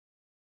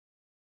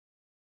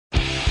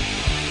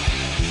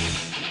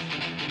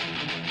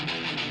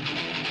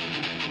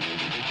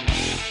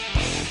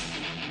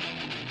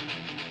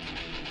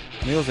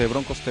Amigos de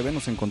Broncos TV,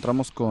 nos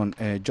encontramos con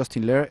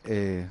Justin Lehr,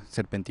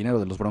 serpentinero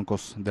de los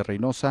Broncos de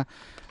Reynosa.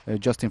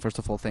 Justin, first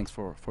of all, thanks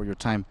for your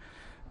time.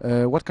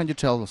 What can you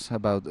tell us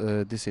about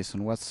this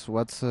season? What's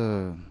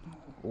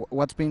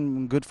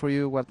been good for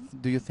you? What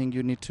do you think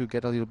you need to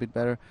get a little bit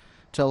better?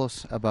 Tell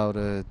us about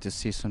this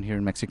season here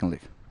in Mexican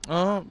League.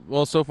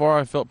 Well, so far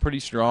I felt pretty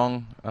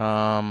strong.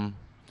 I'm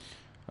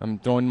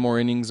throwing more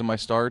innings in my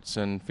starts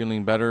and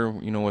feeling better,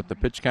 with the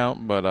pitch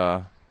count. But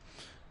I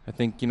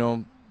think,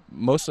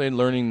 mostly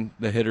learning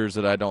the hitters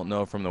that I don't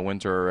know from the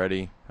winter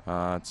already.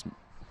 I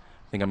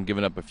think I'm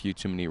giving up a few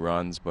too many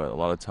runs, but a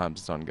lot of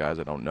times it's on guys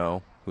I don't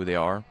know who they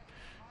are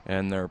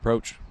and their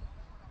approach.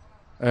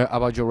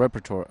 About your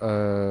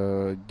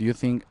repertoire, do you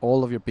think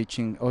all of your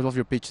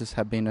pitches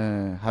have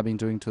been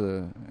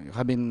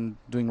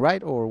doing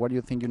right, or what do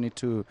you think you need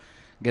to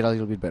get a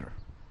little bit better?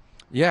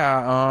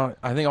 Yeah,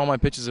 I think all my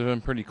pitches have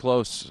been pretty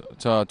close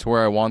to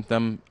where I want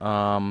them.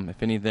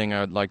 If anything,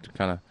 I would like to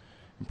kind of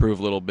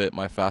improve a little bit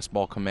my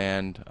fastball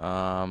command.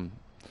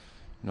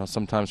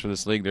 Sometimes for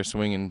this league they're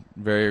swinging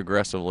very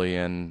aggressively,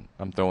 and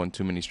I'm throwing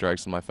too many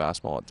strikes on my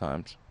fastball at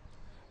times.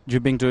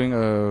 You've been doing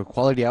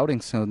quality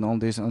outings on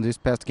these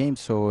past games,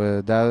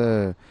 so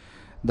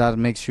that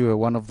makes you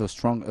one of the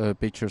strong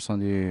pitchers on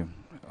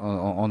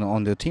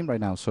the team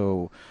right now.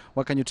 So,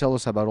 what can you tell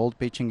us about old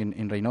pitching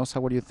in Reynosa?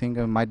 What do you think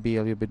might be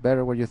a little bit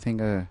better? What do you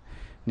think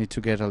need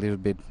to get a little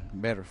bit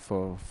better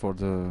for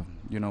the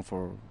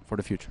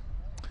future?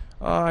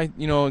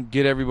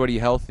 Get everybody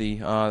healthy.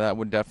 That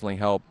would definitely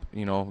help.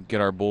 Get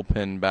our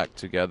bullpen back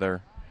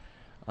together.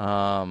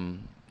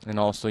 And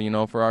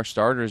also, for our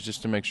starters,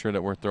 just to make sure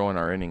that we're throwing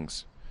our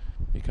innings.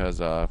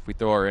 Because if we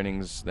throw our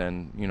innings,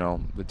 then,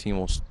 the team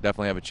will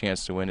definitely have a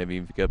chance to win if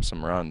we get up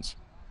some runs.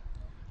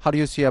 How do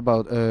you see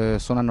about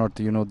Zona Norte,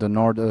 the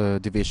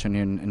North division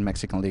in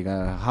Mexican League?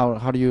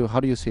 How do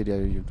you see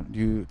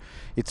it?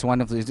 It's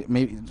one of the,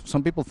 maybe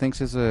some people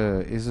think is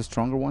a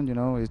stronger one,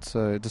 it's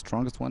the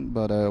strongest one,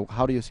 but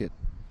how do you see it?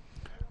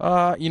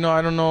 I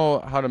don't know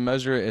how to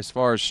measure it as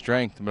far as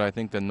strength, but I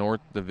think the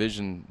North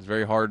division is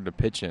very hard to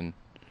pitch in.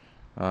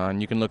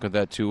 And you can look at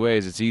that two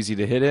ways. It's easy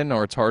to hit in,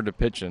 or it's hard to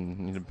pitch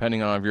in,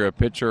 depending on if you're a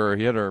pitcher or a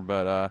hitter.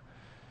 But,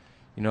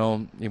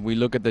 if we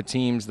look at the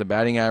teams, the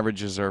batting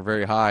averages are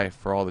very high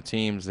for all the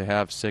teams. They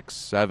have 6,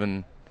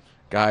 7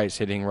 guys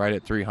hitting right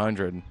at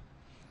 300,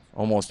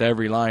 almost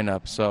every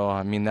lineup. So,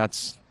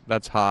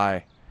 that's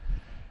high.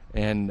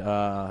 And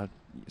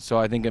so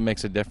I think it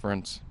makes a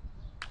difference.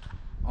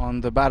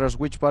 On the batters,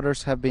 which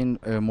batters have been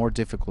more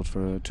difficult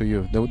to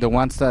you? The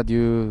ones that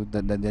you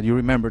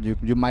remembered,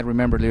 you might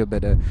remember a little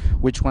bit.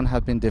 Which one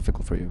have been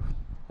difficult for you?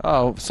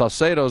 Oh,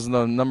 Saucedo's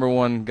the number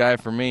one guy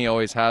for me,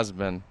 always has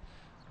been.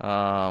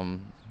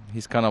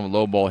 He's kind of a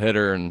low ball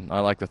hitter, and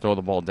I like to throw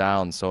the ball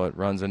down so it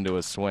runs into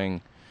his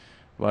swing.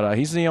 But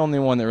he's the only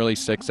one that really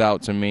sticks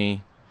out to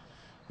me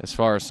as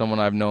far as someone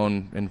I've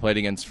known and played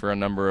against for a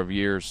number of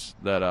years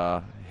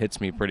that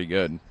hits me pretty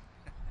good.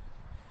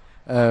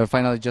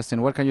 Finally,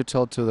 Justin, what can you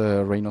tell to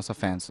the Reynosa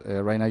fans?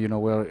 Right now,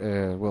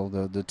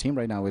 the team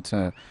right now, it's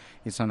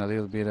on a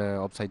little bit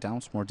upside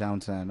down, more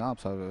downs than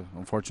ups,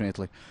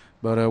 unfortunately.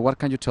 But what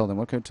can you tell them?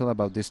 What can you tell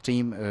about this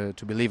team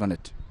to believe in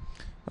it?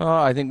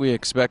 I think we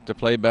expect to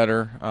play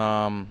better.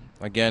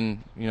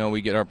 Again,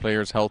 we get our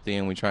players healthy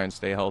and we try and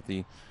stay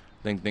healthy.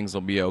 I think things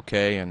will be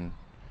okay, and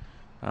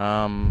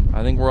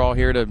I think we're all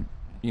here to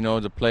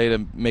play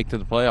to make to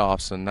the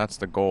playoffs, and that's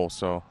the goal.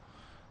 So,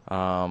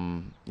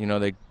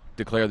 they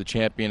declare the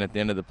champion at the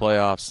end of the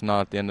playoffs,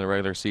 not at the end of the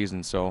regular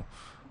season. So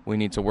we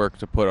need to work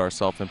to put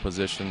ourselves in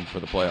position for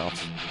the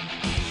playoffs.